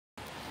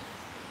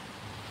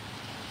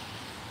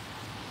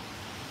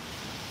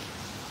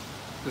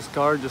This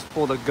guard just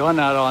pulled a gun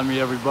out on me,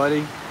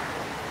 everybody.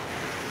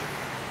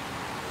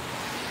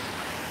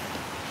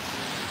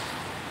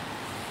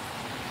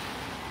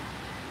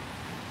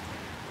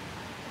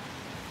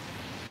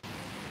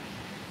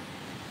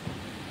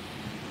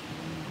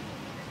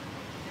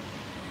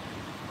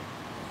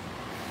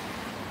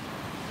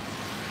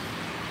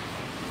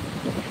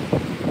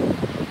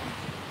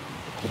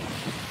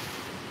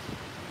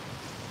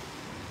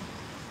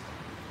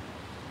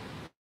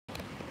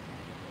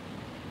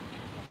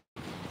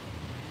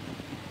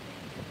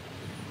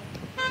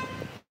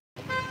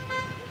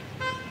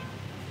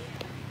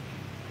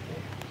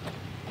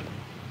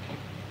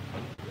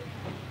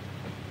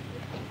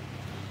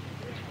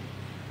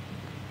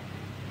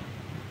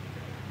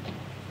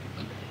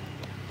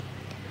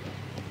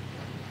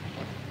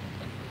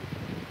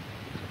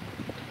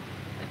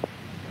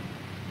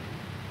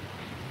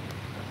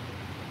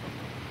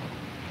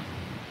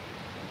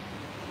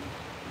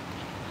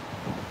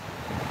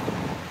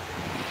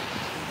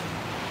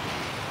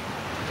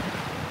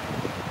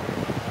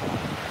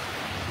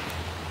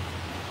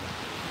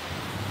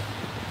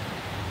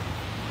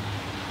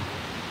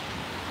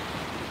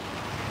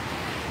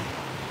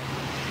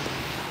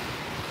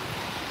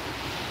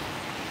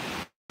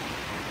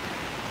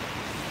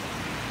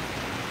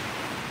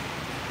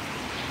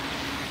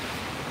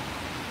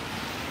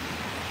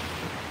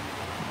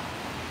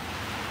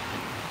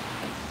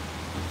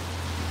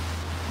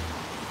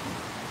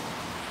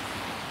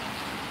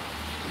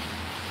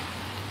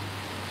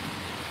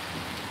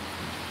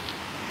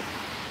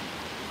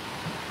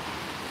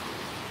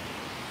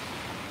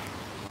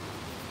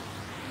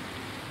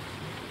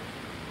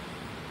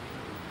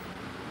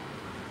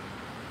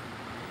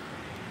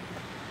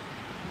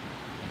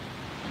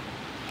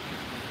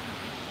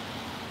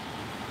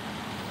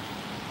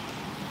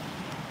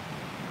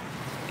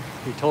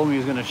 He told me he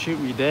was gonna shoot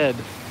me dead.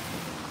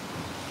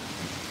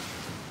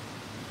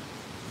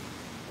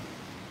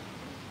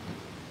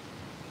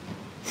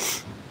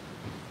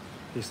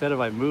 He said if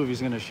I move,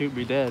 he's gonna shoot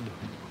me dead.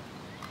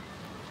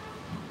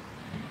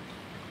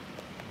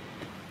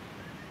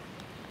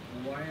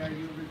 Why are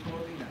you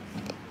recording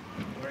us?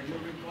 Why are you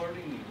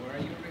recording me? Why are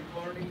you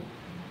recording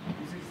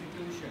this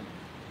institution?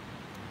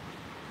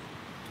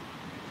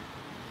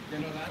 ¿Te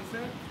no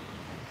answer?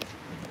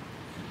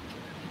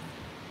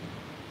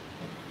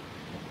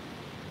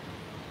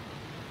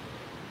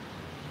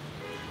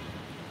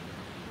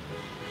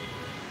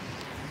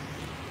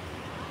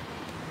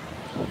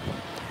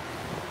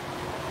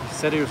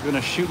 He said he was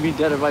gonna shoot me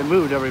dead if I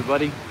moved,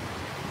 everybody.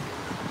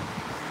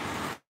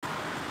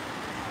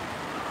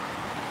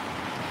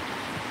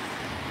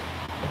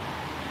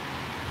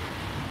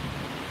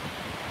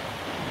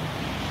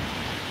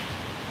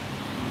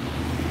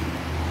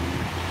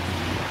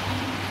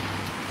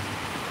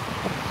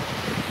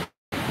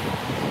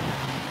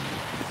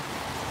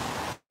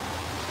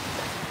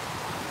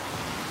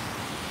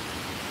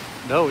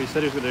 No, he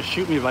said he was gonna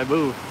shoot me if I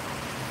move.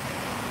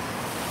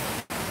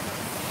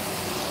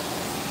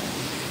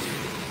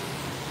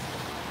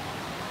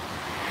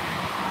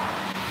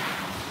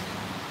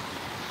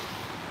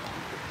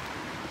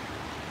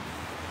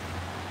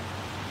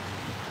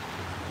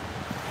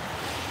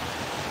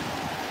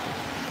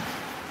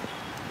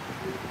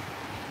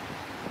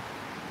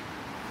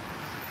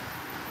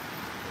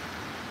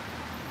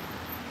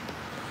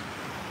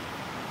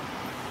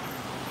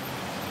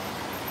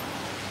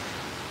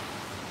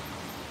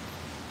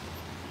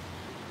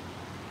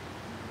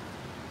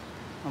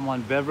 I'm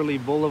on Beverly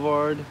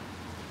Boulevard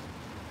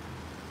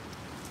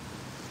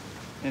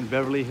in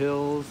Beverly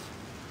Hills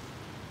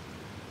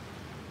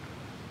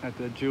at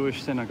the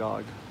Jewish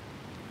synagogue.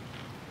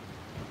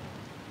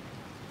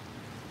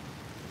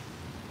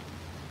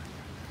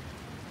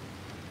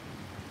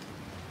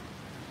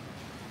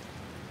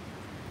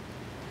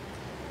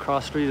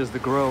 Cross street is the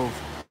Grove.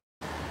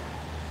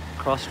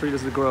 Cross street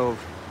is the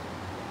Grove.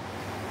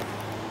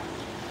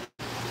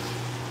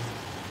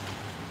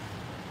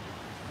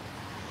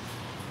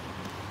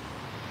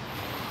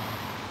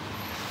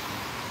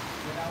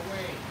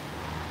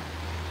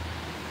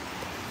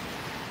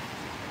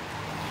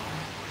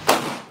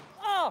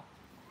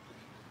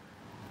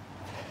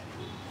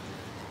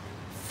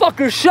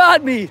 Fucker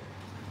shot me!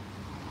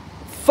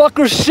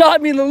 Fucker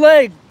shot me in the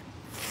leg!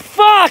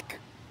 Fuck!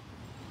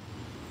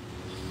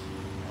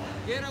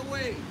 Get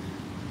away!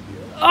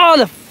 Oh,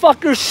 the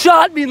fucker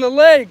shot me in the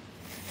leg!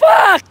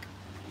 Fuck!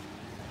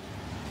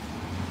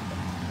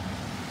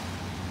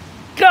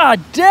 God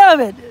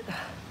damn it!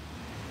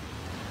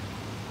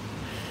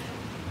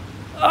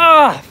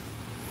 Ah!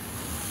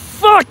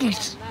 Fuck! You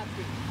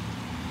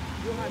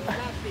have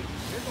nothing.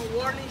 There's a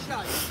warning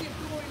shot. You keep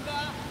doing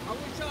that, I will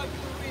charge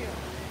you real.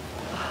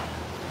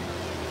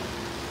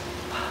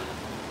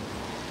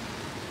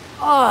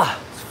 Ah!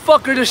 This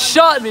fucker just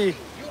shot me! You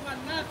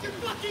have nothing.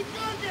 Put your fucking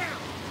gun down!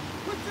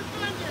 Put your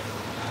gun down!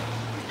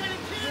 You gotta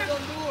kill. You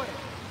don't do it.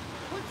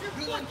 Put your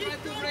fucking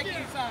gun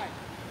down! Inside.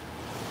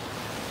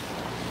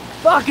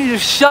 Fuck, he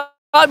just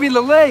shot me in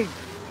the leg!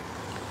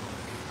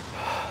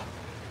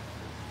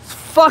 This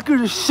fucker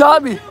just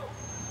shot me!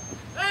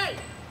 Hey!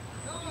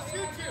 No,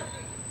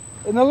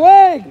 In the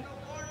leg.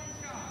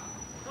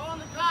 Go on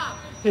the top.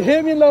 He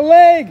hit me in the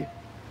leg.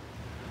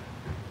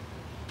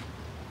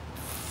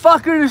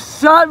 Fucker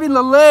just shot me in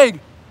the leg.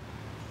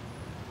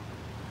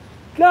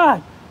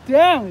 God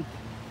damn it.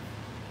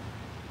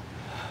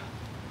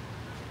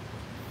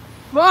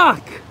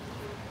 Fuck.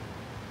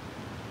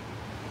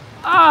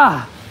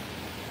 Ah.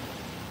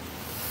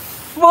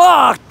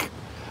 Fuck.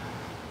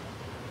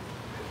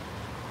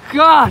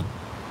 God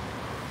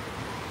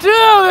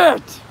damn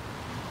it.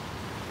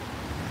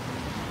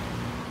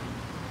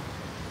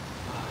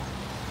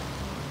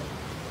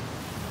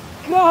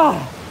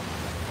 God.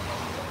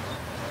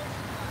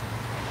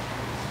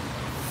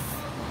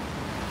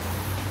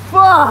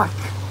 Fuck.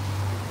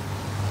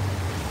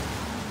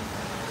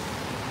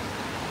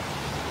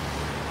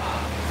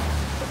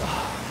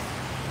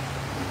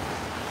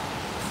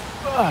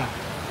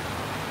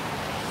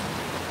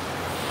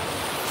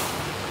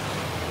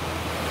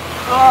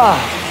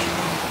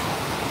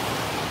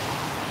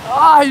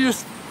 Ah, you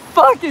just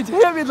fucking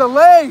hit me in the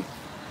leg.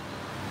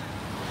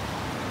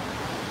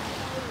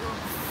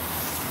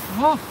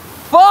 Oh,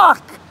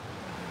 fuck.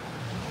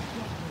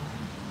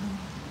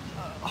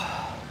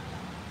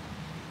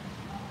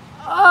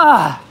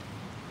 Ah.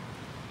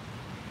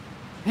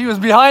 He was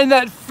behind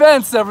that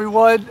fence,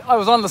 everyone. I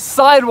was on the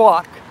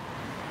sidewalk.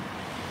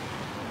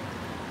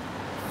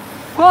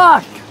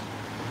 Fuck.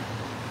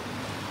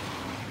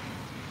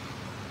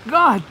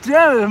 God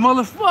damn it, the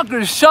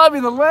motherfucker shot me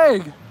in the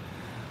leg.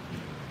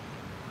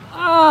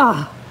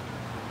 Ah.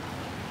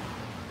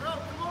 Bro,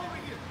 come over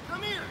here.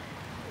 Come here.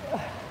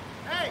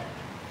 Hey,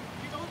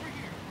 get over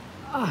here.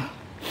 Ah.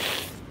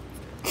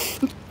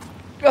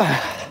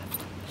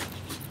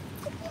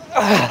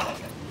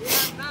 We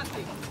have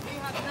nothing. We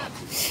have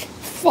nothing.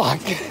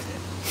 Fuck.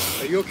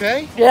 Are you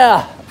okay?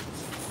 Yeah.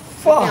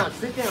 Fuck.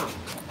 Sit down.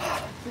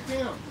 Sit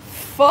down.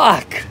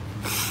 Fuck.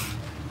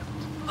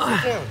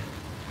 Sit down.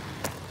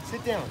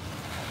 Sit down.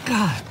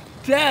 God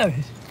damn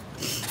it.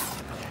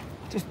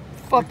 Just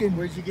fucking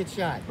Where'd you get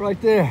shot?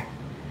 right there.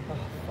 Oh,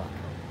 fuck.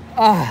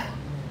 Ah.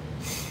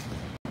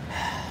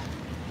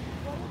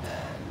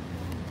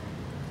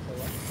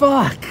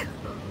 Fuck.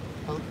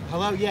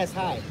 Hello? Yes,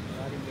 hi.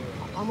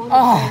 I'm on the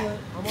Ah. corner.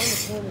 I'm on the corner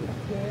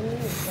scanning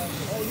and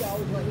stuff. Oh, yeah, I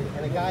was right here.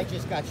 And a guy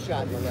just got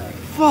shot in the leg.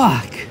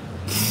 Fuck.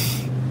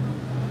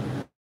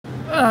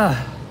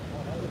 Ah.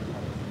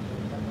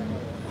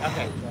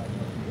 Okay.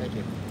 Thank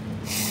you.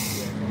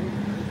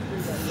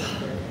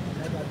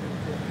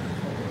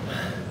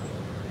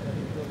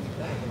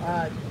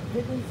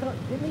 Give me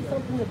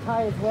something to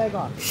tie his leg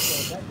off.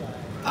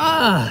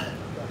 Ah.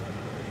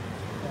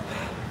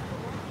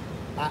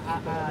 The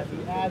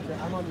abs,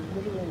 I'm on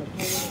literally in the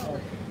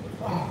corner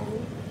of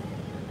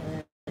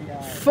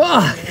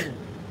Fuck.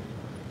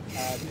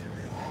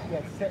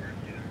 there's a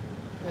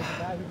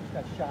guy who just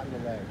got shot in the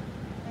leg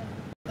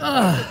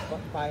Ah.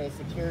 by a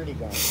security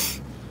guard.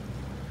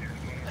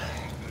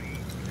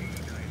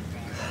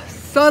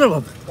 Son of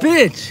a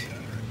bitch.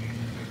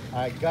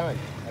 A gun.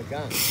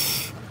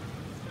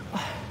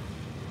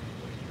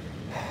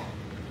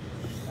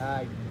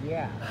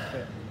 Yeah.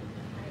 But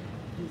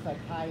he's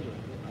like hiding.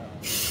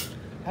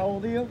 How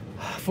old are you?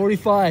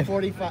 45.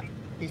 45.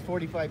 He's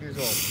 45 years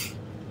old.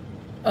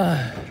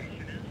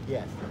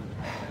 Yes.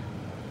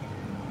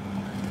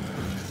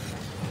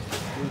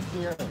 He's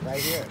here, right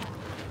here.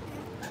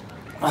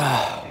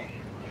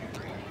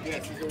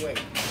 Yes, he's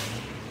awake.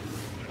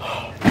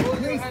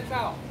 Put your hands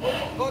out.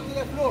 Go to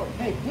the floor.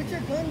 Hey, put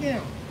your gun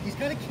down. He's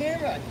got a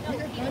camera. Put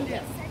your gun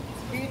down.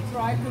 He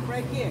tried to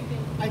break in.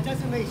 It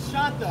doesn't make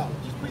shot though.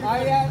 Just put your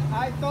gun down.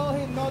 I told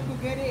him not to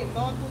get in,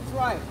 not to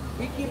try.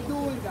 He keep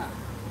doing that.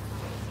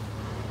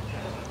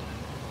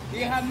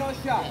 He had no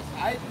shot.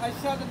 I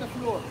shot at the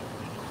floor.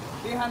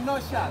 He had no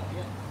shot.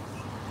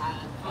 I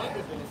thought it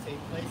was in a safe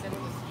place. I know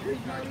the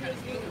security guard got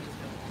his hand on his gun.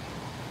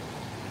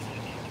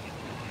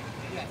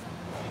 Yes.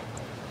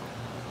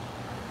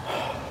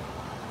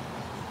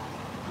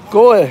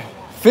 Go ahead.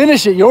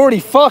 Finish it. You already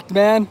fucked,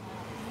 man.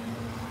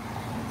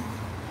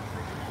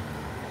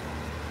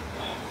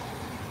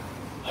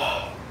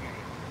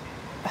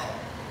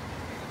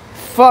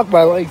 Fuck,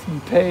 my leg's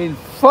in pain.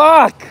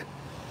 Fuck.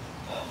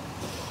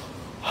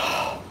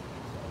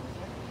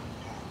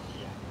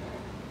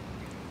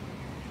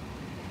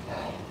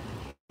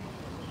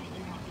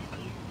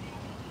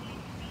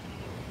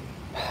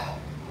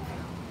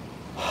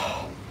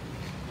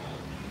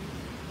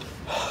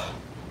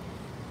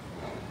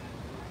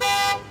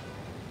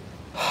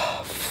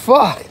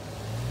 Fuck.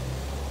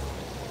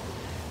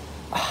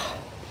 You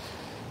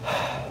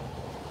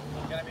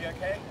gonna be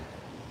okay?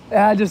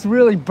 Yeah, it just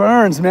really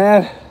burns,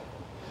 man.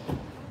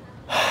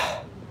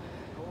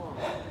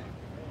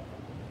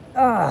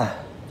 Ah.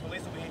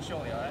 Police will be in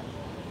shortly, alright?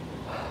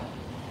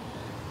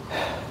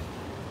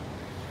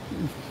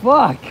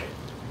 Fuck.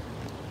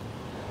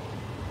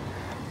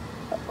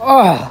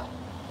 Ah.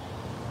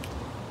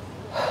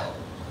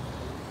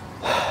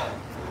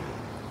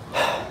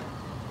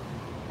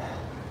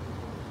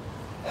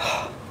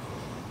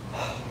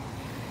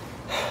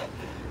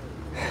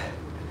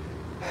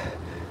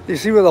 You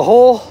see where the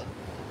hole?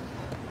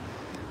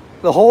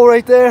 The hole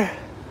right there.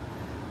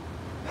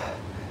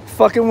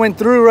 Fucking went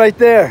through right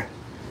there.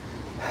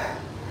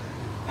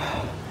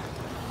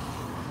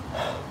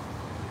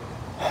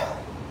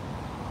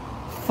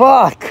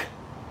 Fuck.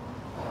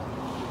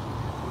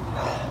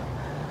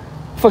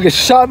 Fucking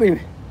shot me.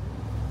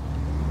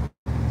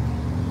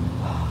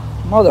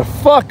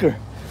 Motherfucker.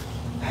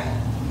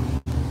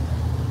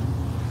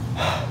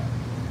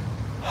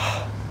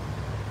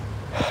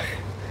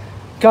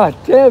 God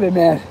damn it,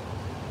 man.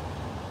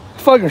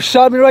 Fucking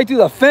shot me right through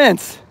the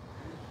fence.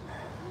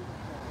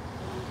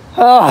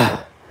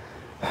 Ah.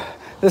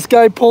 This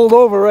guy pulled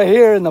over right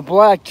here in the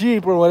black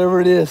Jeep or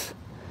whatever it is.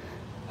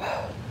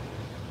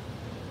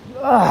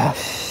 Ah,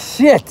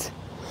 shit.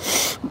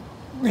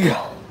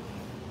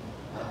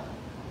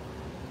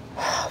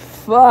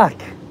 Fuck.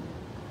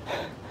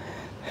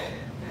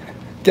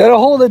 Get a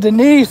hold of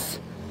Denise.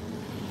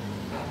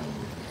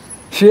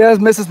 She has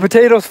Mrs.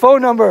 Potato's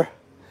phone number.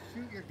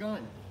 Shoot your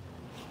gun.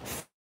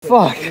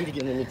 Fuck. I need to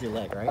get it into your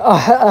leg, right?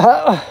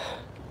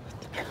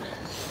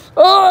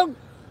 Oh!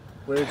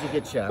 Where did you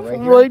get shot? Right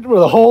here? Right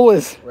where the hole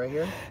is. Right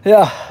here?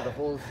 Yeah. So the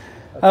hole's...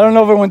 I don't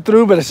know if it went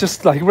through, but it's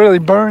just like really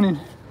burning.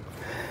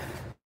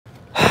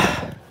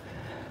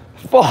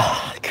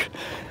 Fuck.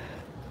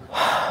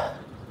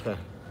 Okay.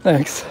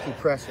 Thanks. Keep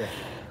pressure.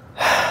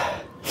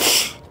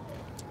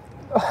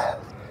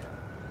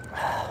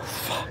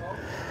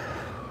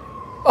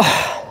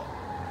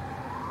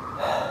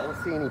 I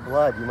don't see any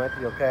blood. You might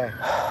be okay.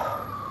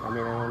 I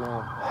mean, I don't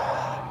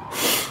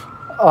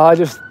know. It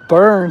just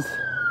burns.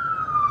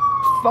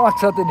 Fuck,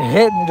 something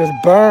hit and it just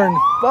burned.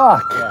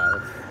 Fuck. Yeah,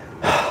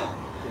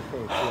 that's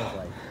what it feels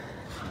like.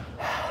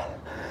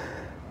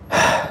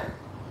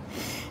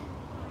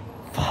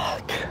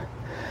 Fuck.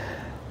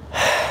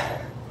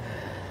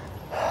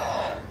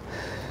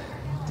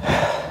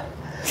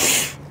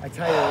 I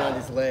tie you around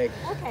his leg.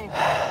 Okay.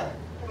 All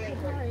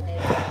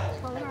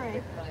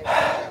right.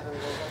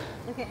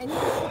 Okay, I need you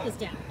to put this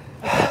down.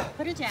 Okay,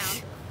 put it down.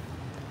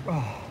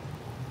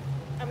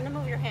 I'm gonna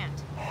move your hand.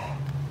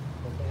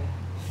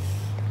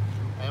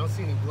 I don't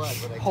see any blood,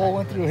 but I Hole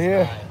went through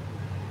here.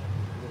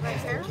 Right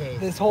here? Okay.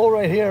 This hole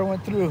right here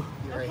went through.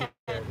 Right here.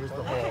 Here's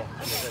the hole.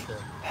 Right there.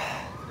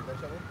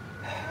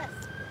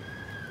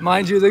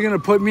 Mind you, they're gonna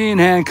put me in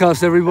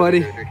handcuffs,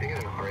 everybody. Okay,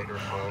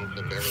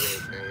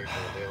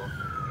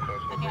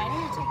 I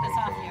need to take this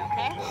off you,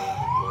 okay? I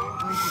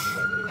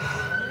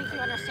think you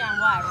understand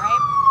why,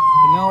 right?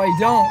 No, I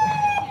don't.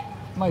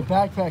 My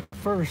backpack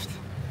first.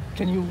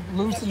 Can you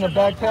loosen the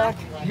backpack?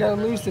 You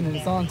gotta loosen it.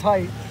 It's on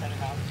tight.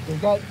 They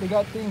got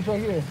things right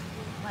here.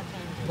 What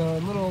thing? The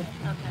little.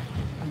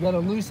 Okay. You gotta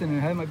loosen it.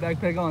 I have my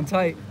backpack on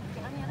tight.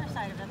 Get on the other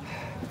side of him.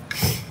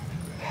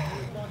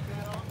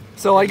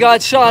 So I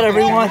got shot,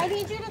 everyone. I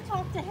need you to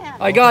talk to him.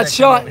 I got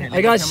shot.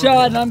 I got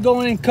shot, and I'm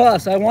going in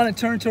cuffs. I want it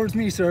turned towards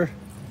me, sir.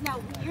 No,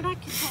 you're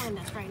not controlling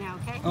this right now,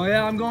 okay? Oh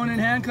yeah, I'm going in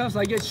handcuffs.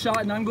 I get shot,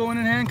 and I'm going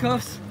in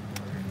handcuffs.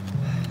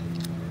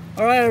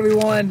 All right,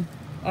 everyone.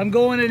 I'm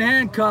going in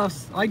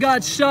handcuffs. I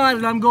got shot,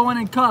 and I'm going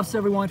in cuffs,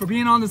 everyone, for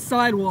being on the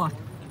sidewalk.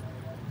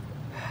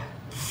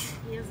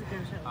 He has a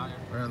gunshot.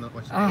 Lift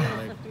him Ah.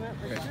 Lift him up.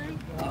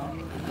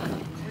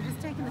 We're just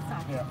taking this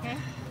off, okay?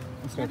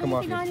 It's gonna come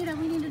off Anything you. on you that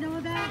we need to know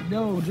about?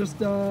 No, just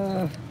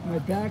my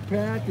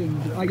backpack,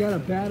 and I got a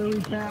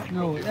battery pack.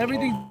 No,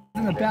 everything's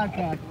in the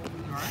backpack.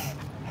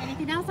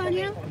 Anything else on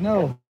you?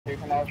 No. Is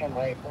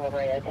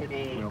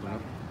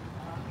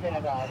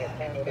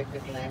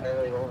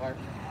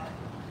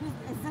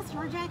this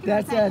your jacket? or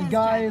That's is that his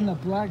guy jacket? in the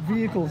black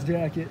vehicles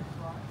jacket.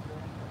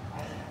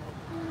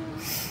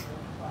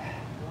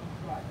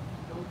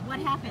 What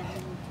happened?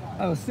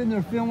 I was sitting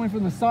there filming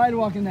from the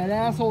sidewalk, and that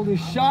asshole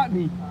just shot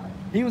me.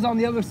 He was on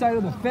the other side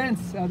of the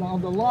fence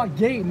on the locked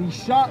gate, and he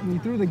shot me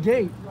through the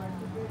gate.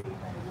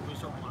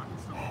 It's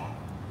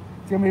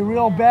gonna be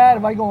real bad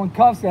if I go in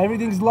cuffs.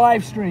 Everything's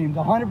live streamed.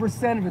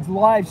 100% of it's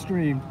live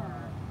streamed.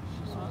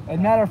 As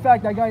a matter of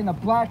fact, that guy in the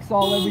black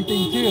saw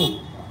everything too.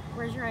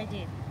 Where's your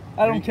ID?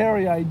 I don't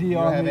carry ID You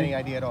on don't have me. any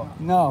idea at all.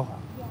 No.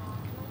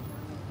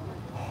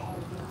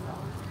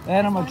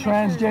 And I'm a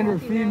transgender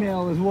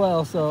female as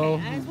well, so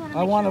Okay, I just wanna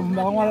I want make sure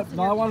to nothing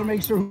else in your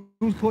make sure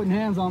who's putting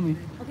hands on me.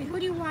 Okay, who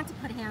do you want to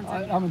put hands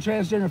on? I'm a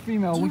transgender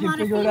female. Do We you can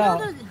want a figure it female out.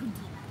 to-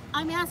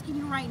 I'm asking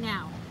you right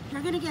now.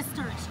 You're gonna get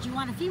searched. Do you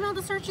want a female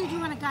to search you? Or do you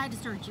want a guy to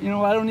search you? You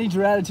know, I don't need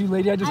your attitude,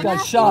 lady. I just I'm got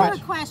asking shot.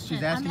 you a question.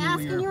 She's asking I'm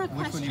asking you a which one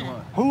question. you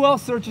want. Who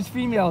else searches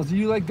females? Do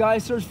you let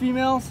guys search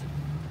females?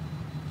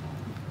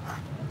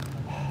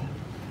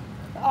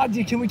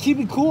 Can we keep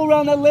it cool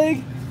around that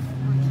leg?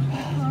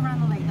 Go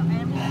around the lake. The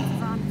ambulance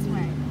is on its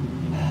way.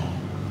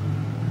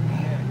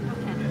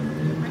 Okay.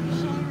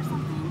 Ricochet or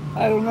something?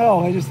 I don't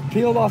know. I just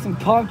peeled off some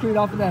concrete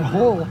off of that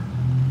hole.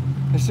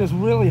 It's just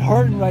really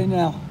hurting right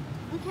now.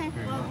 Okay.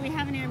 Well, we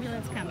have an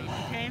ambulance coming.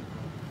 Okay.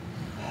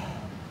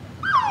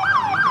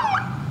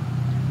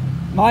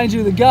 Mind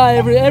you, the guy,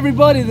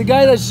 everybody, the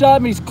guy that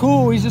shot me is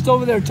cool. He's just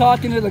over there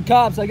talking to the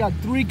cops. I got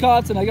 3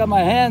 cops and I got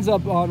my hands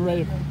up on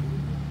ready.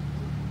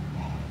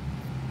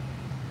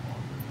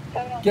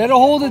 Get a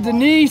hold of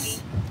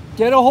Denise.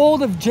 Get a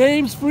hold of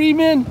James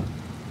Freeman.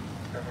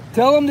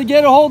 Tell them to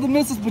get a hold of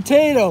Mrs.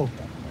 Potato.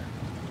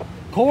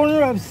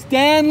 Corner of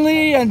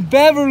Stanley and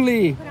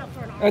Beverly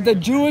at the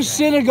Jewish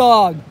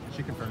synagogue.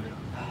 She confirmed it.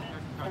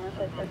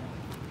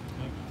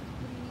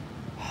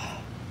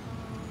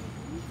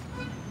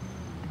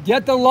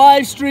 Get the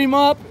live stream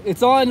up.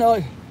 It's on.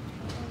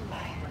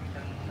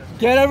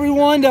 Get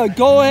everyone to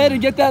go ahead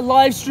and get that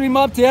live stream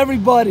up to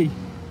everybody.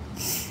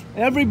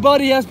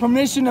 Everybody has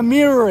permission to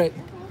mirror it.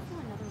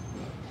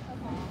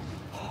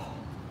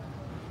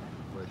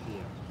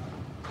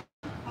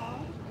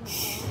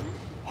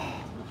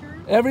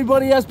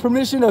 Everybody has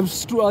permission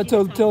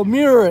to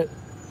mirror it.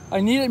 I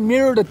need it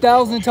mirrored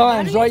 1,000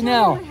 times right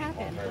now. What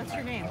happened? What's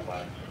your name?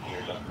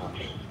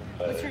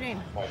 What's your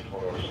name?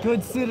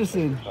 Good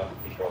citizen.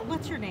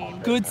 What's your name?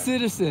 Good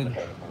citizen.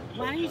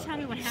 Why don't you tell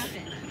me what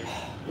happened?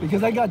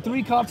 Because I got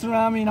 3 cops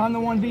around me and I'm the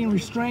one being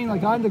restrained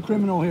like I'm the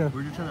criminal here.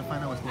 We're just trying to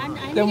find out what's going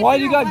on. Then why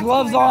do you got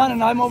gloves on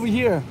and I'm over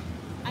here?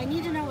 I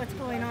need to know what's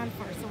going on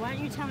first. So why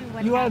don't you tell me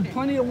what You happened? had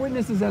plenty of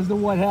witnesses as to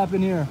what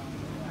happened here.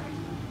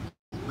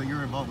 But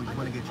you're involved. We just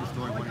want to get your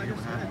story. Want to hear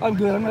what happened. I'm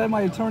good. I'm gonna let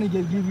my attorney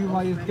give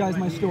you guys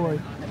my story.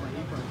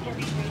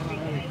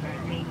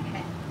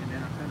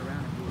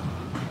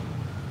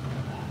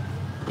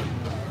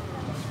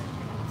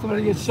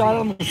 Somebody gets shot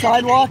on the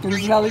sidewalk and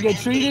this is how they get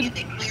treated.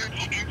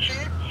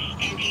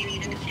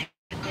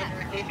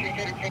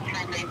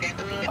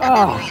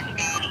 Ah.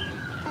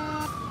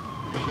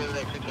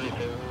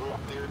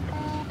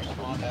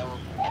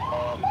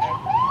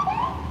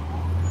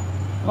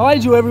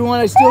 Mind you, everyone,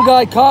 I still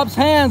got cops'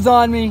 hands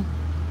on me,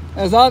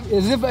 as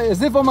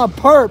if I'm a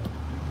perp.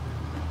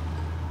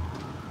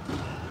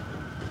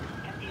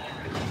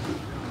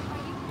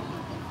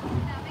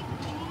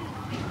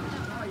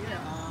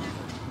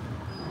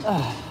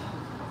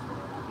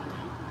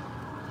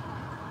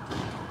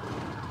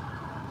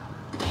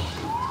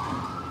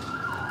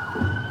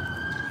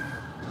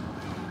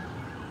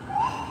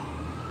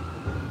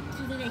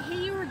 So did they hit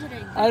you or did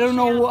it? I don't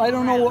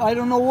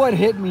know what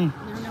hit me. You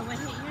don't know what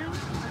hit you?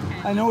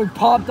 Okay. I know it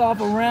popped off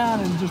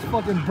around and just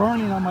fucking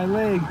burning on my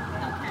leg.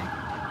 Okay.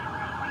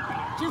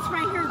 Just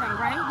right here though,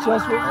 right?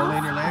 Just Nowhere right- else? Only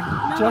in your leg?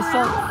 Just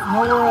Nowhere else?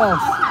 nowhere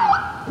else.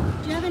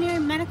 Okay. Do you have any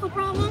medical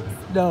problems?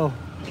 No.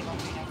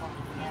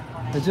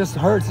 It just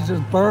hurts. It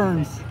just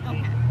burns.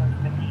 Okay.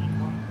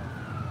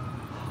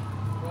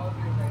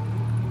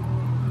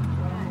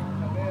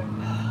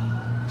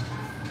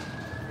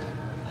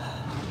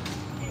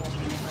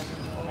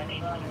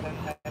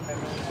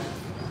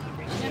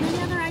 Do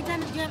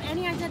you have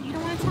any identity? You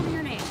don't want to tell me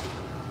your name.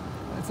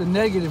 It's a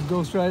negative,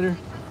 Ghost Rider.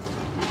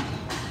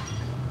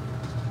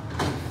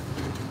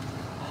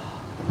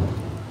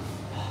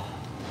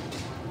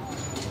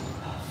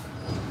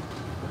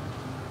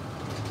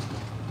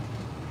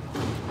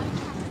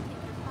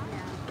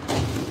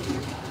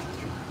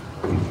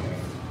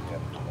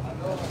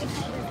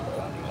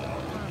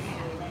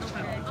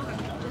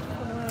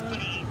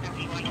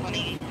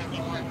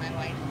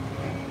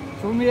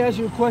 So let me ask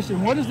you a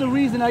question. What is the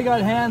reason I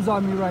got hands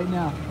on me right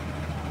now?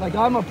 Like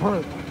I'm a perp.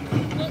 We'll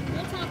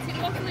talk to you.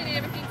 We'll explain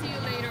everything to you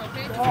later,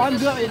 okay? Just I'm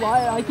give us good.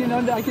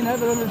 I can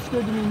have it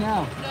understood to me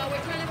now. No, we're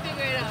trying to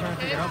figure it out,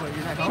 okay? But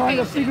you're not Trying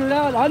to figure it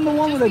out. I'm the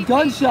one with a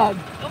gunshot.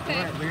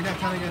 Okay. But you're not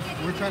telling us.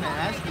 We're trying to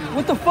ask you.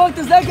 What the fuck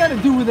does that got to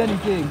do with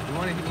anything? You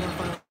want to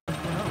find out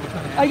what's going on. We're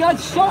trying to ask I got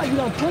shot. You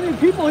got plenty of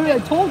people here. I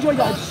told you I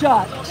got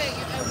shot. Okay,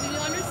 we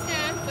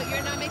understand, but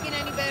you're not making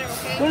any better,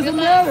 okay? What does it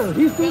Relax. matter?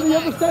 He's through the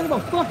other side of a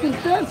fucking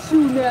fence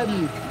shooting at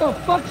me. The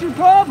fuck's your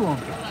problem?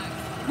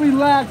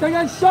 Relax. I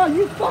got shot.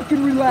 You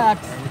fucking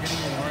relax. We're getting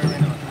in a hurry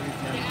right now.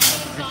 The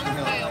ambulance is on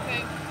the way,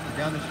 okay?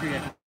 Down the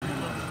street.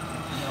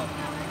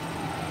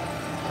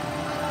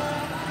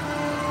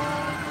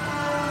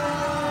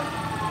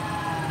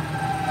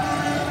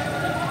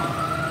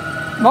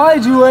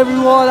 Mind you,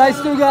 everyone, I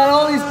still got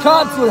all these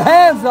cops with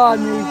hands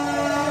on me,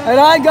 and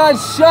I got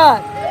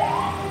shot.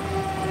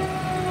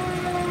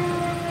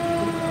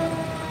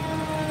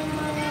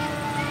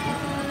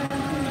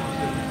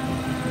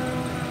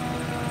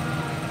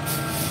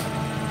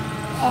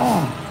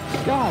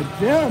 Oh, God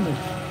damn it.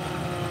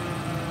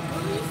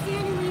 Where were you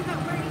standing when you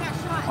got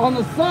shot? On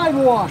the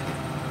sidewalk,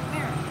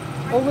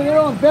 Where? over there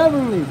on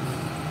Beverly.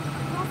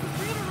 Across the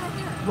street or right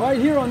here? Right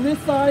here on this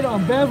side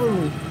on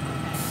Beverly.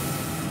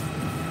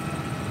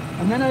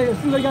 And then as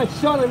soon as I got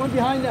shot, I went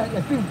behind that,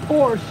 I think,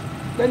 Porsche.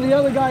 Then the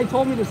other guy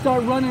told me to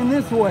start running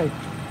this way.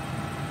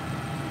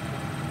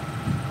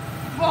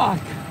 Fuck.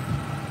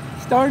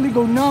 Starting to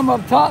go numb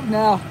up top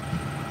now.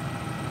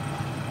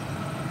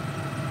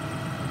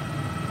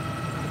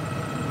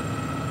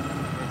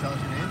 Can you tell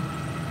us your name?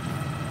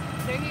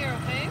 They're here,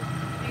 okay?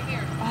 They're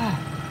here.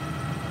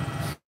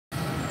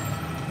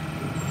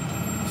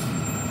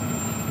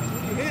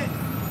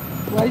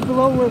 Right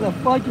below where the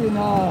fucking, Did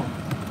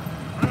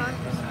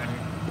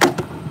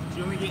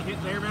you only get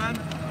hit there, man?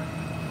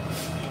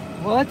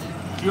 what?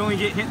 Did you only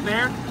get hit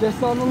there?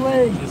 Just on the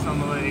leg. Just on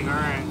the leg,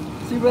 alright.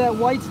 See where that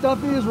white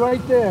stuff is?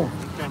 Right there.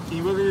 Okay, can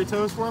you wiggle your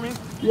toes for me?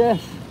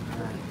 Yes.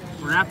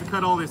 We're gonna have to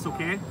cut all this,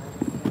 okay?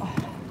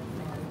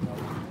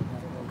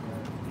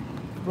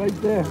 Right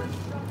there.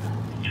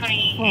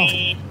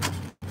 28.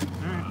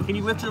 Alright. Can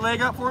you lift your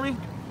leg up for me?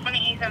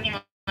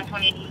 2871,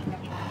 28.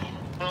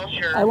 Well,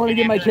 sure. I want to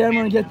get my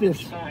camera and get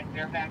this. Okay,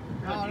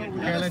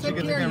 let you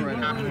get the camera right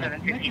now.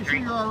 Making sure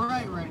you're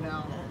alright right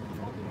now.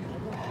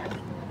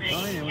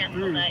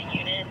 Cancel that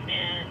unit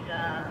and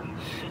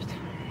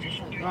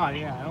Oh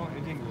yeah,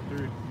 it didn't go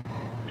through.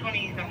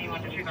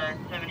 2871, disregard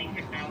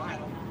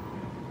 78691.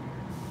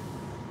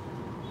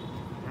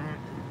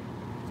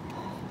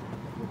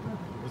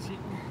 Was he?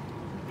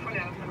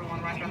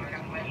 2971, Roger,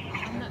 cancellation.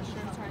 I'm not sure.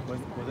 Sorry. Was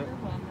it?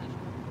 But I'm not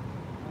sure.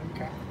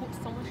 Okay.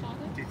 Someone shot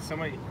it? Did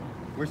somebody?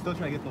 We're still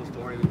trying to get those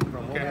stories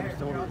from what we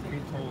understood.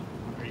 Being told.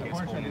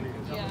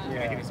 Yeah.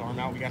 Yeah, get his arm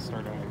out. We got to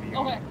start an IV.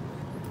 Okay.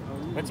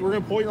 We're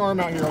gonna pull your arm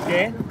out here,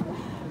 okay?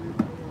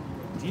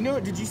 Do you know?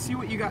 Did you see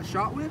what you got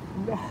shot with?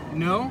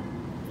 No.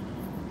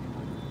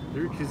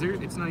 Because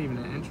it's not even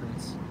an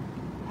entrance.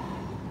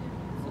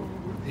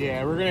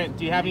 Yeah, we're gonna.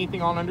 Do you have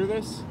anything on under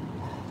this?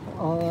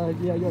 Yeah, I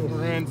got We're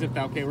gonna it. unzip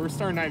that. Okay, we're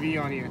starting IV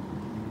on you.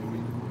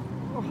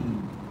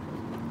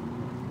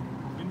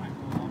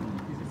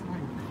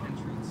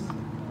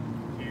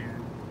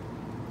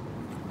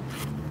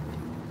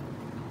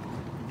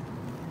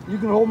 You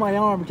can hold my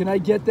arm. Can I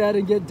get that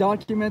and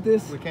document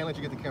this? We can't let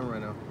you get the camera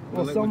right now.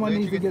 Well, someone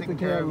needs to get the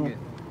camera.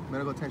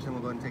 Medical attention,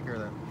 we'll go ahead and take care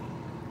of that.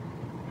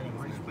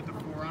 Just put the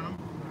 4 on him.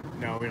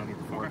 No, we don't need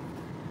the 4.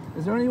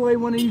 Is there any way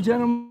one of you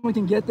gentlemen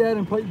can get that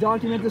and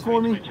document this for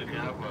me?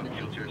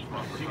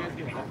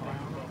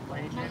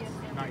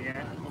 Not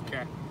yet.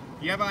 Okay.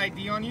 You have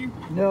ID on you?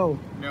 No.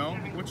 No.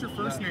 What's your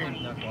first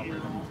name?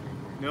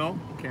 No.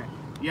 Okay.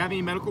 You have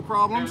any medical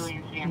problems?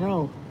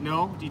 No.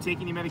 No. Do you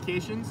take any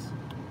medications?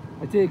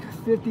 I take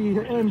 50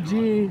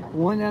 mg,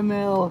 1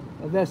 ml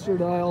of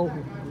estradiol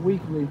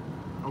weekly.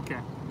 Okay.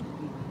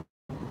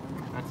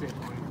 That's it.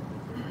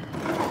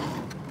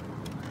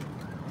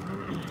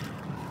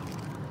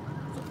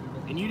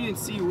 And you didn't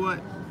see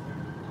what?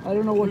 I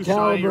don't know what Who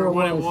shot you caliber or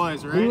what it it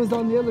was. was, right? He was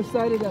on the other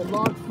side of that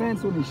log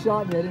fence when he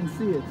shot me. I didn't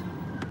see it.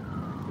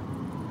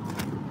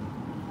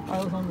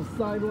 I was on the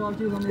sidewalk.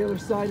 He was on the other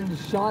side and he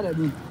shot at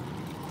me.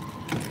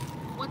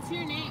 What's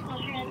your name?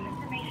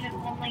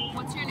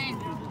 What's your name?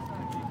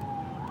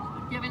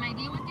 You have an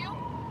ID with you?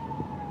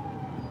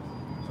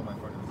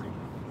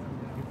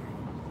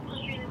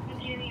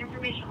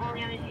 Information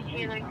only on the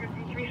CTA line,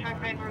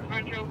 355 North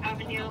Montrose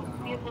Avenue.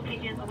 Vehicle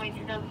taken the white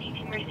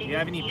 2018 Mercedes. Do you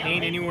have any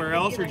pain anywhere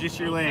else or just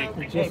your leg?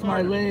 Just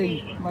my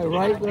leg, my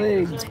right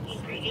leg.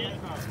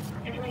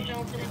 Information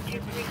also in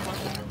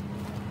 231.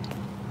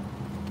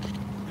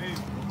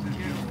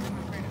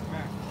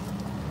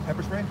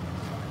 Pepper spray?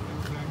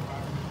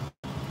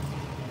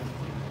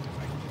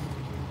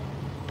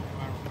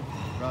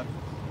 Rod.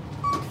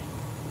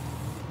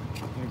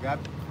 Can you grab?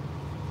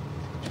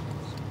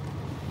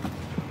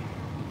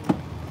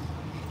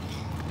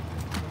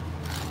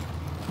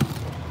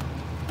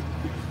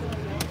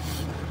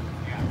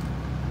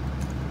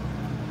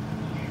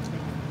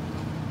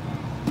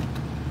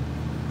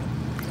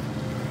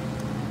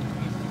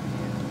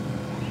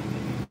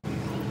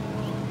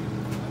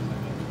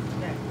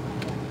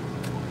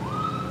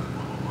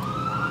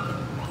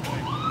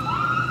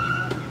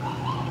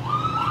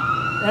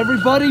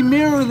 Everybody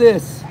mirror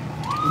this.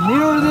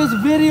 Mirror this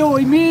video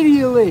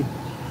immediately.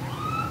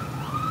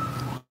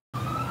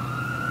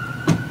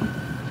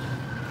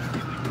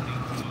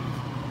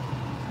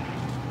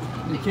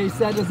 In case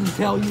that doesn't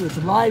tell you, it's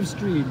live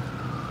stream.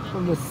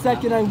 From the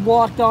second I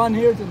walked on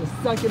here to the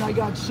second I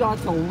got shot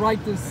till right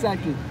this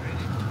second.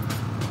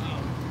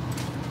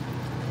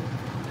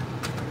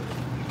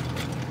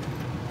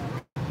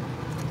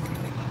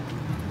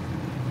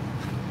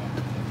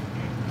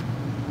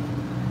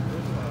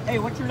 Hey,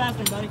 what's your last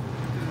name, buddy?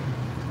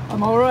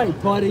 I'm all right,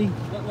 buddy.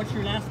 What's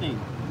your last name?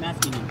 I'm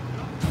asking you.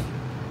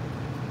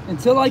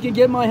 Until I can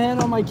get my hand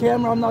on my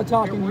camera, I'm not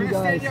talking to We're you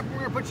gonna stand guys. you up. We're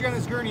gonna put you on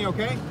this gurney,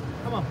 okay?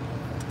 Come on.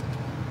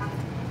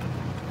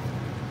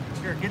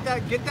 Here, get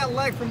that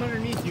leg from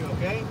underneath you,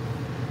 okay?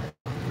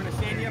 We're gonna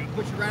stand you up and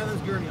put you right on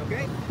this gurney,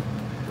 okay?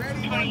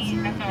 Ready? 1,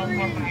 2, 3.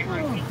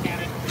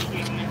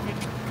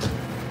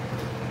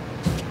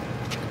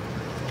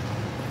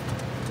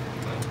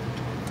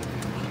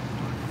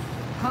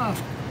 Huh.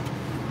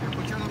 Here,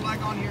 put your other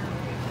leg on here.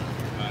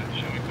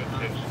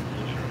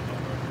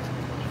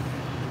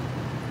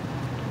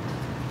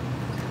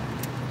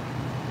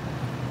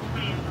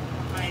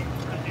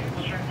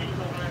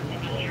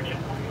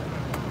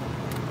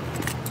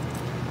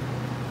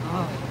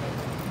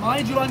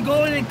 Mind you, I'm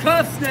going in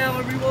cuffs now,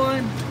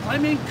 everyone.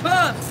 I'm in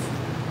cuffs.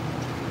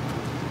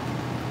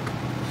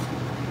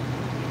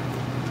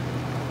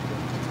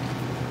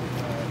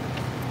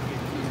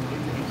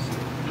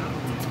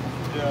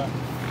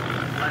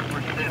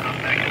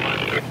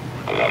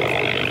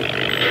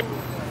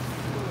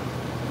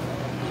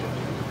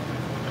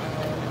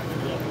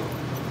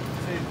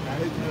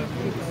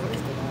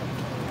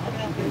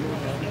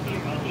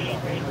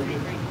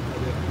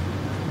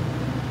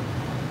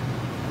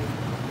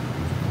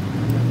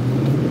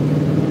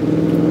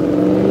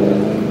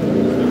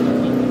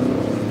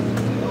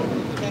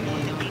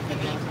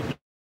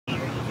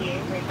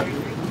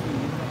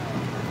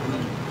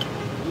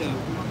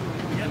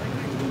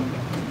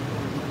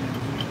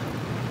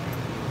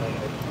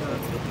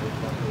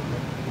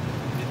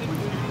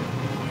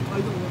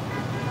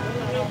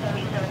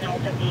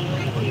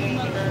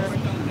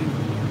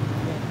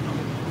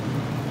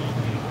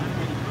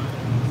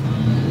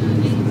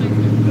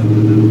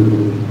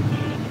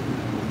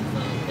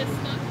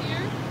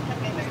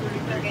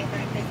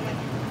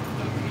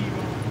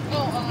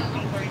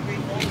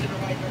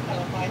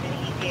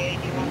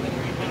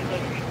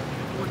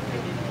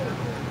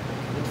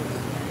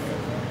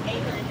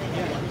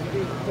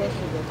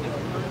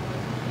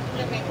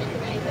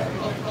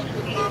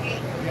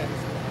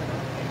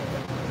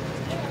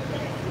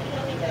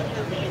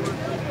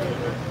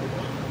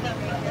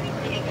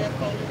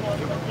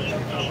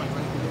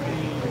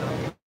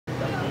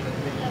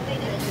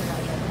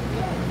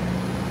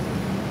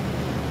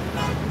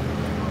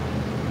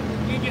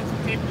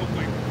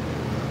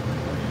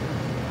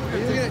 Are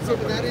you gonna tip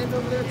that end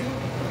over there too?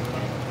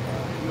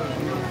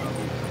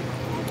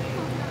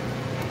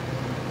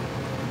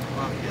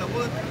 Yeah,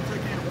 we'll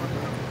take care of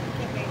it.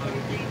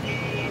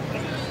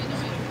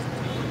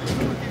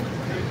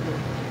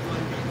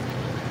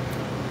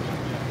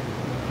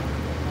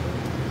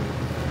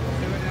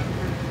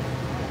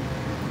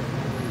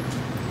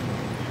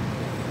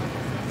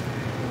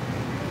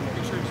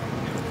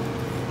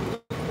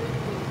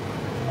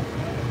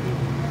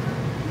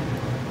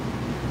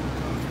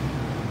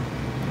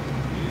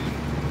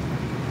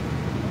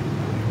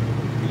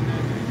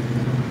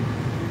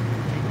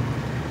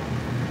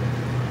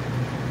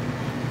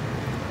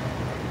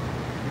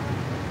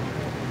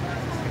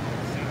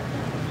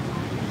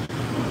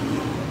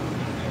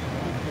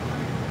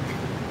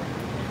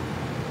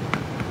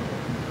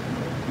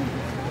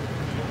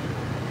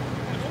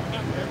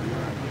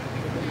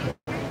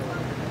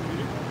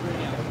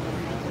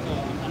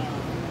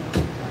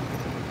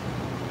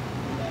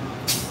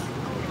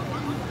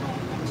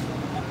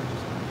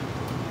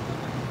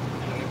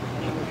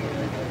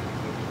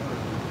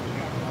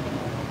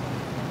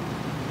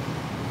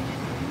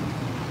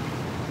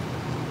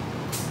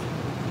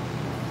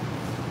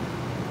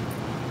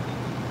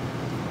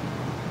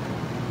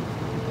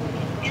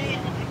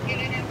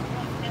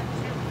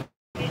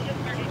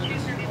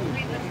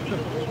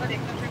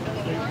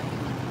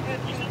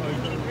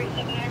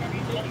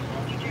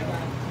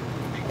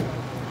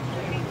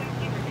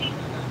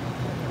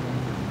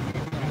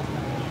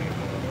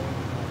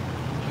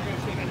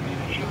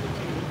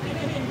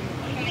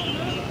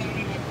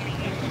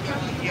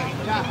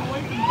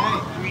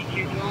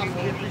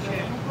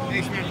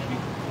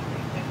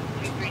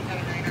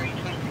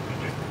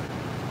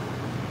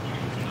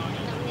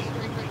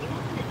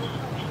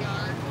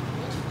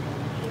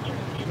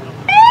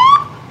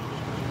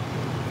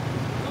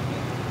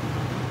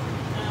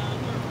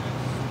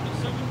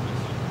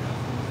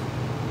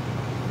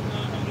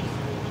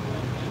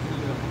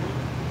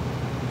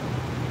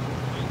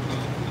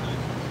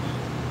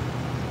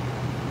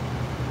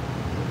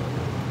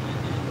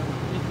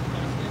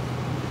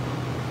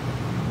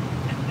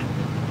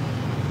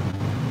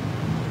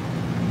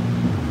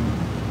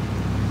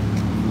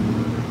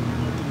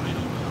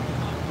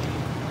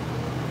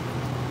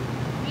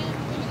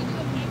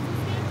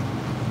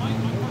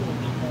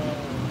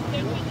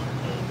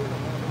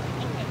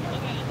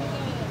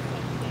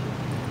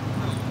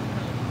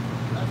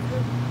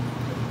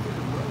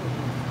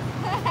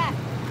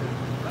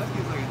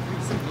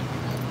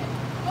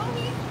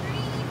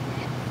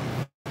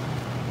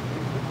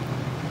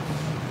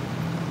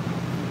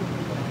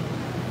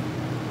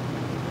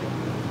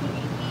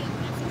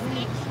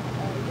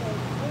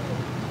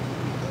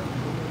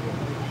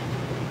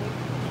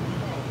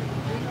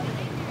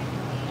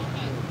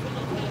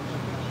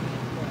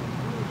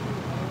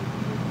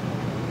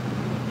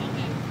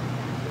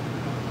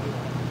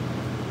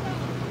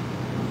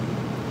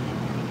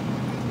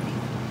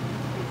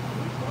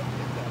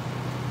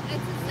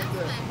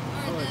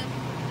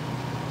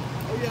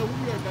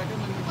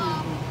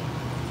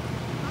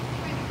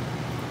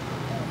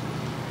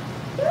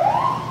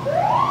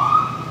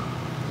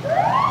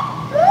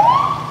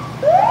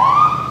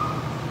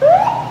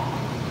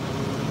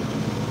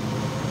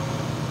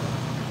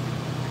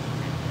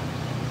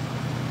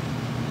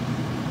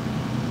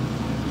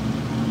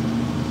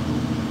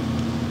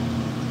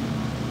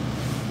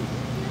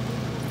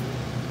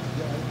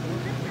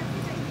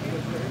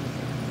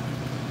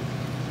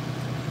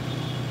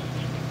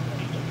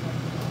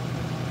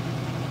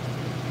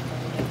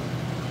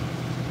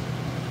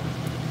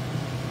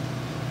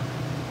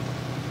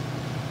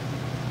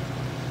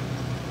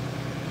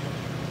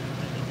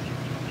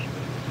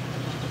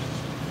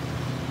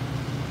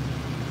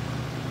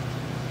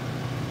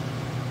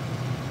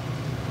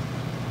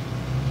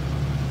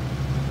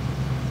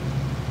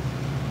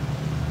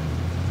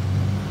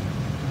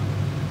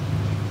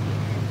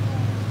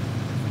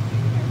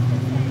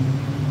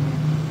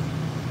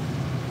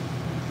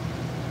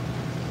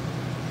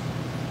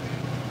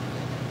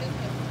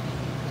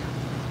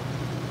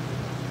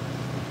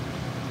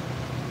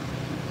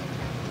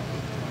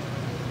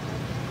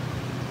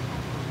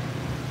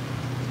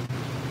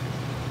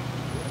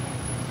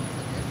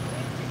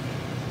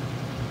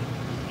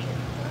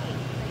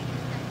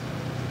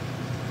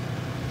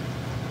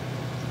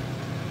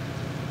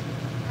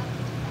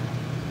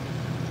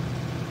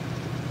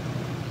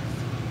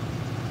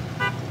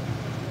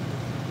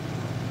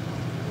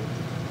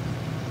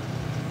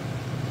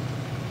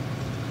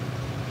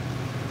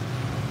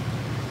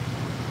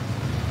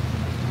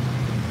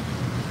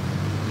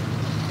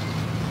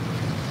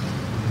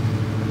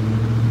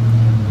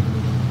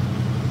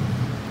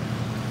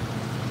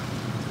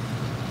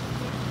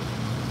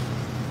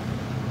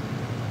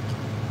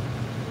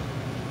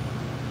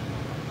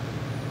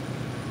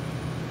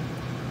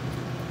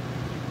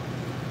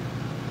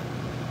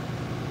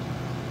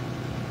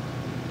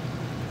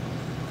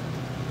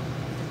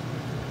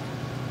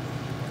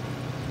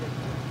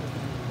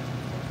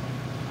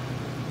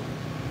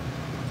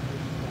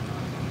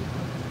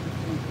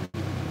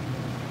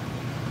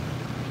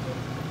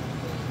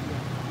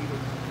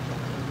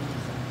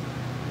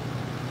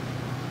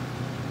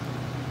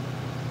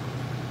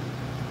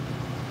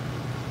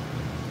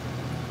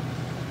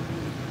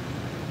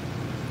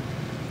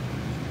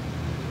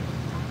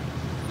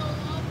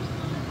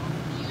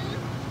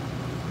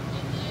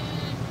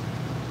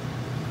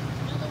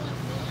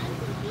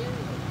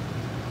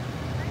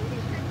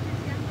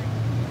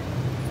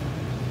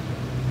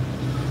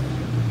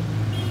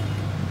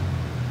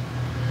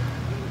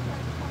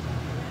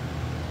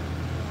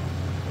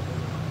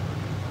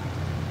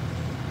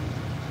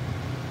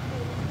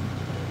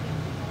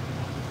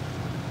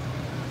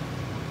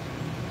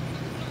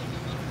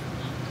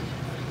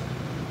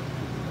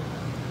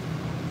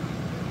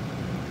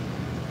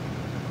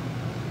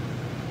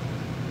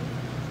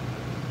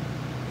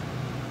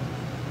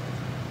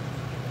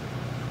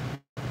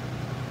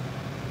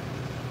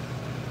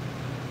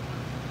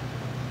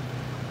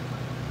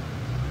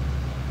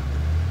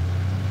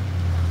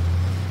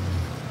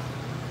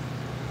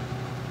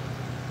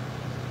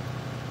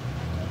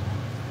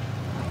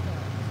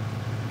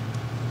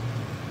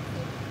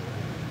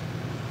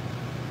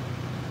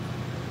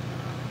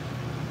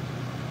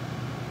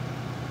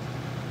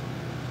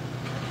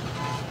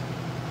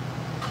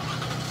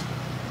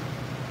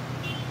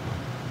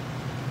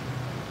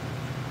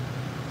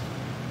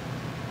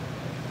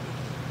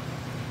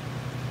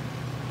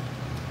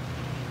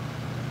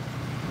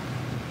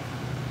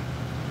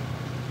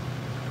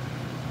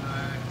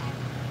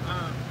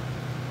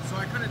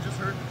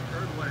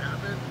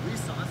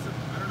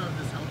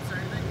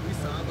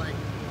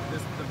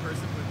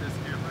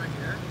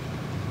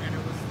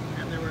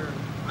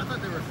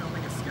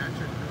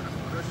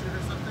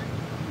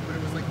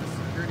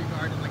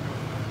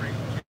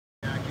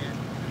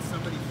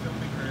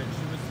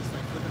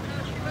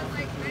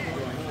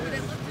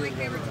 like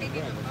they were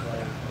taking a photo.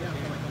 Yeah,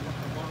 for like a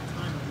long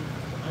time.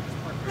 I just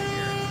parked right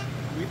here.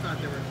 We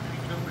thought they were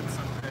filming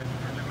something,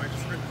 and then I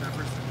just heard that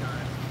person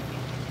got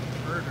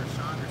hurt or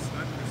shot or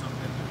stunned or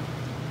something.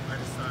 I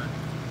just thought,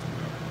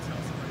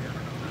 tell somebody, I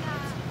don't know.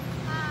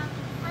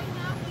 Right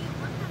now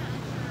we're kind of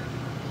unsure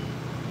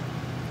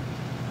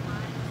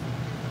why.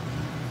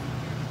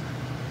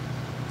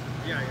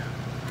 Yeah, yeah.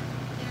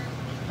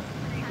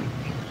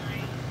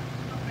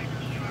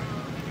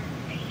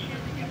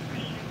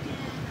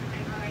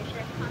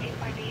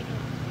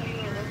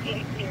 Yeah.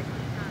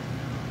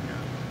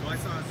 Well, I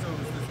saw, so it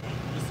was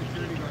the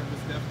security guard was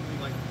definitely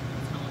like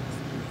telling us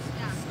to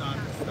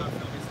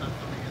stop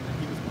filming, and then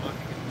he was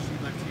walking, and she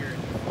left here,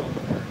 and he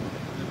followed her,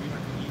 and then we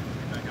went to eat and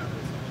came back out.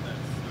 There's some of that.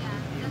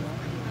 Yeah.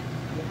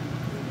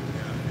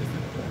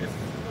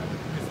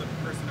 Is the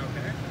person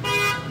okay?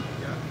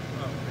 Yeah.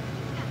 Oh. Okay.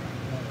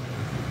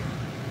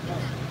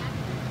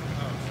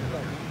 Oh, shit.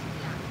 Okay.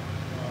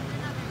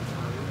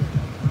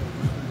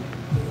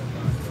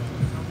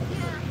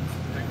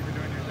 Thank you for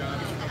doing your job.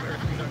 I hope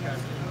everything's okay.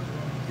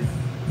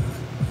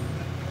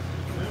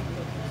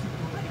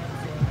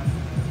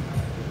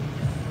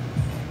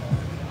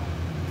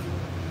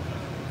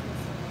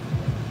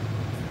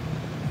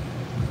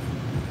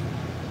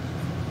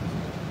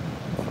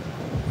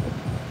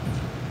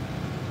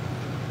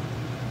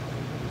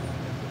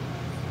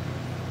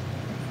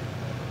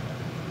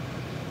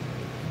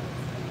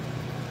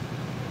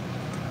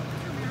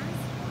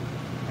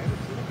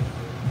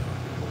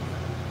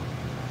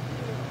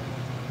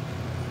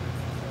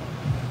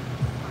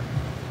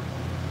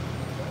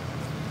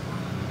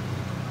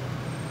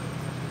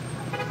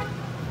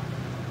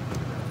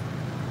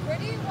 Where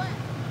do you want?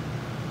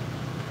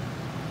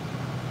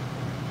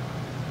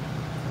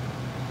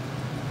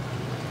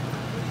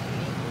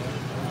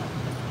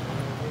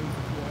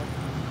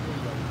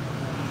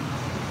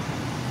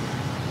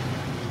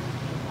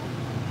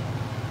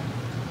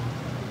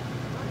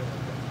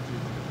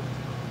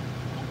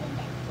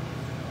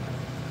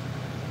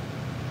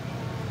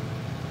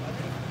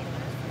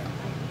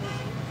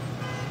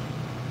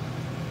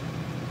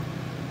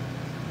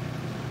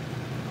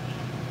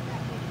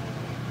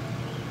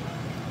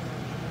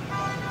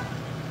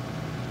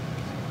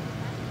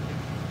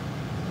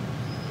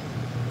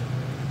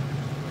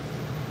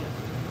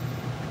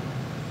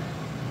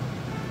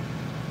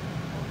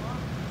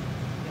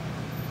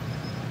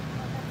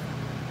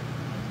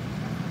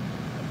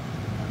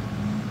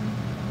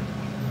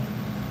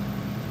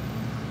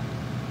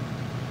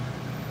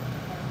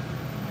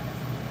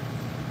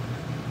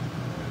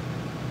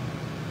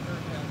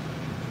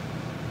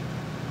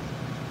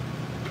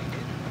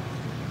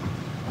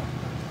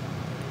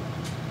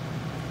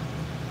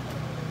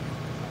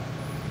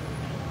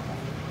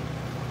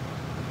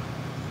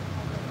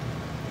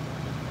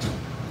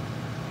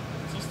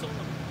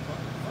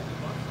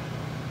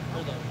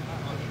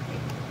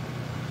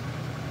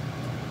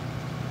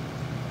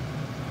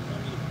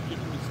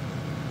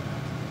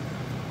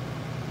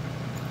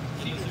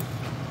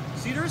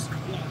 Cedars?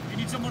 Yeah. You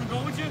need someone to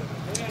go with you?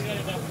 Okay.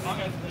 Does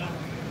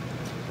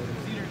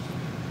Cedars.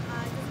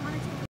 want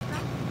to take this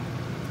back?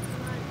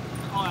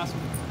 I'll ask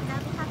him.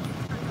 That will have to be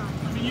turned on.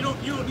 I mean, you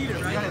don't need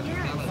it, right? Yeah.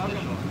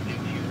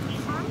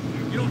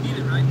 You don't need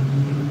it, right?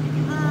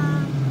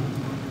 Um,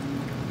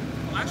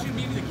 Well, actually,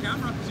 maybe the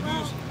camera, because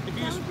if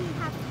you use, that would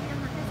have to be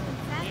under his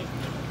consent.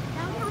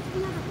 That would have to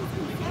be under his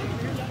consent. That would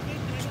have to be under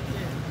his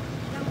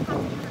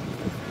consent.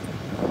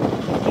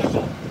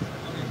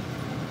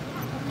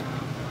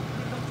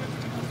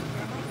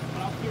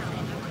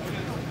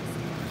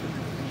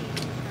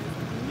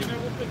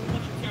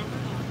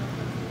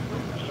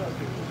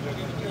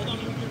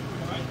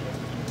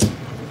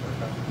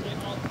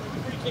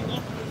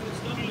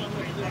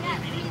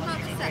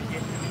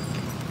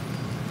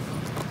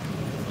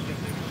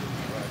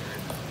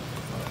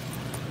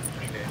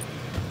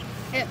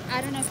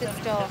 I don't know if it's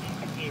still.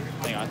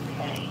 Hang on.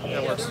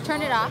 It works.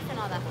 Turn it off and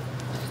all that.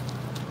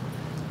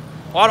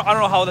 Well, I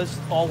don't know how this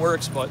all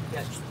works, but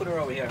Yeah, just put her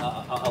over here.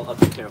 I'll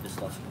take care of this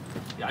stuff.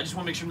 yeah, I just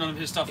want to make sure none of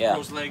his stuff Yeah.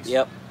 grows legs.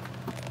 Yep.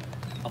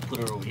 I'll put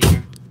her over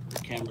here. The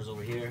camera's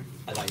over here.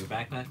 I got your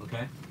backpack,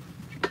 okay?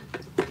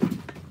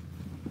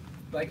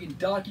 If I can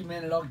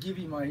document it, I'll give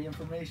you my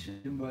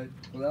information, but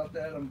without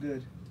that, I'm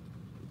good.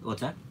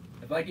 What's that?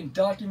 If I can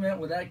document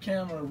with that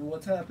camera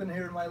what's happened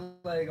here in my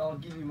leg, I'll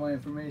give you my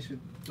information.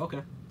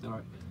 Okay. All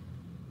right.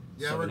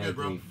 Yeah, we're good,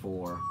 bro.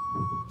 7834.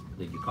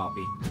 Did you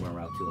copy? We're on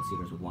route 2. Let's see if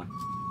there's with 1. Is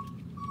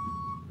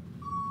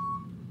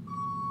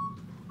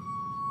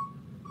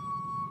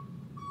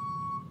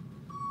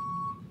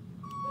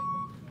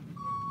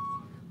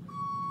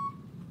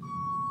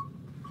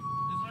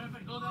it if I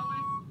go that way?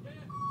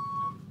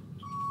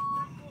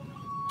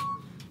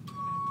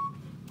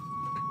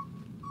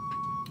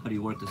 How do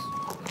you work this?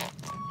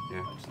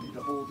 Here. I just need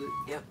to hold it.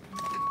 Yep.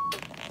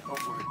 Go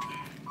for it.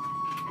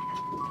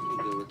 You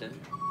good with that?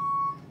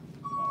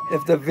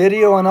 If the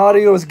video and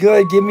audio is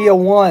good, give me a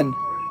 1.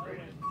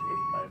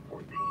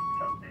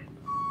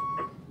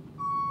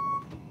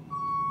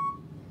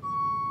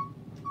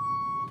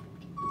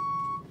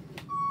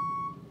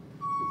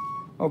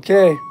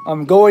 Okay,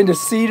 I'm going to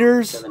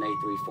Cedars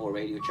 7834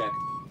 radio check.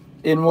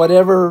 in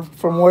whatever,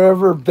 from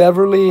wherever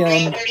Beverly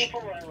and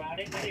 34, loud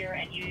and clear,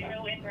 and you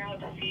know en route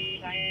to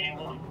see I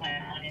will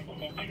plan on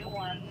incident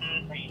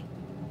 213.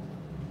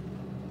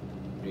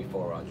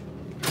 34, roger.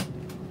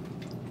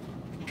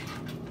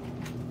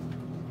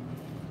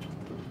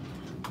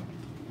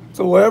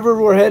 so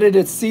wherever we're headed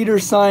at Cedar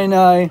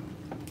Sinai,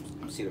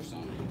 Cedar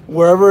Sinai.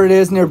 wherever it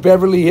is near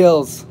Beverly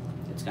Hills.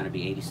 It's gonna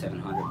be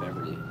 8700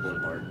 Beverly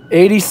Boulevard.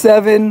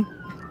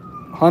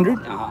 8700?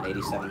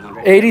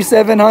 8700.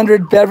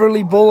 8700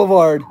 Beverly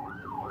Boulevard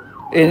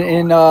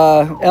in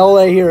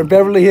LA here in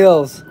Beverly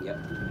Hills. Yep.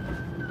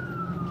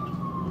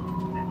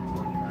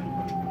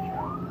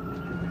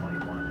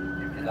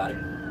 I got it.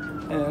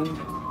 And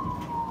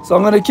so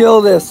I'm gonna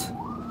kill this.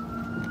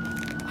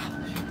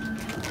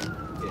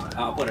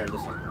 I'll put her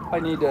this one. I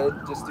need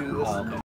to just do this. Oh, okay.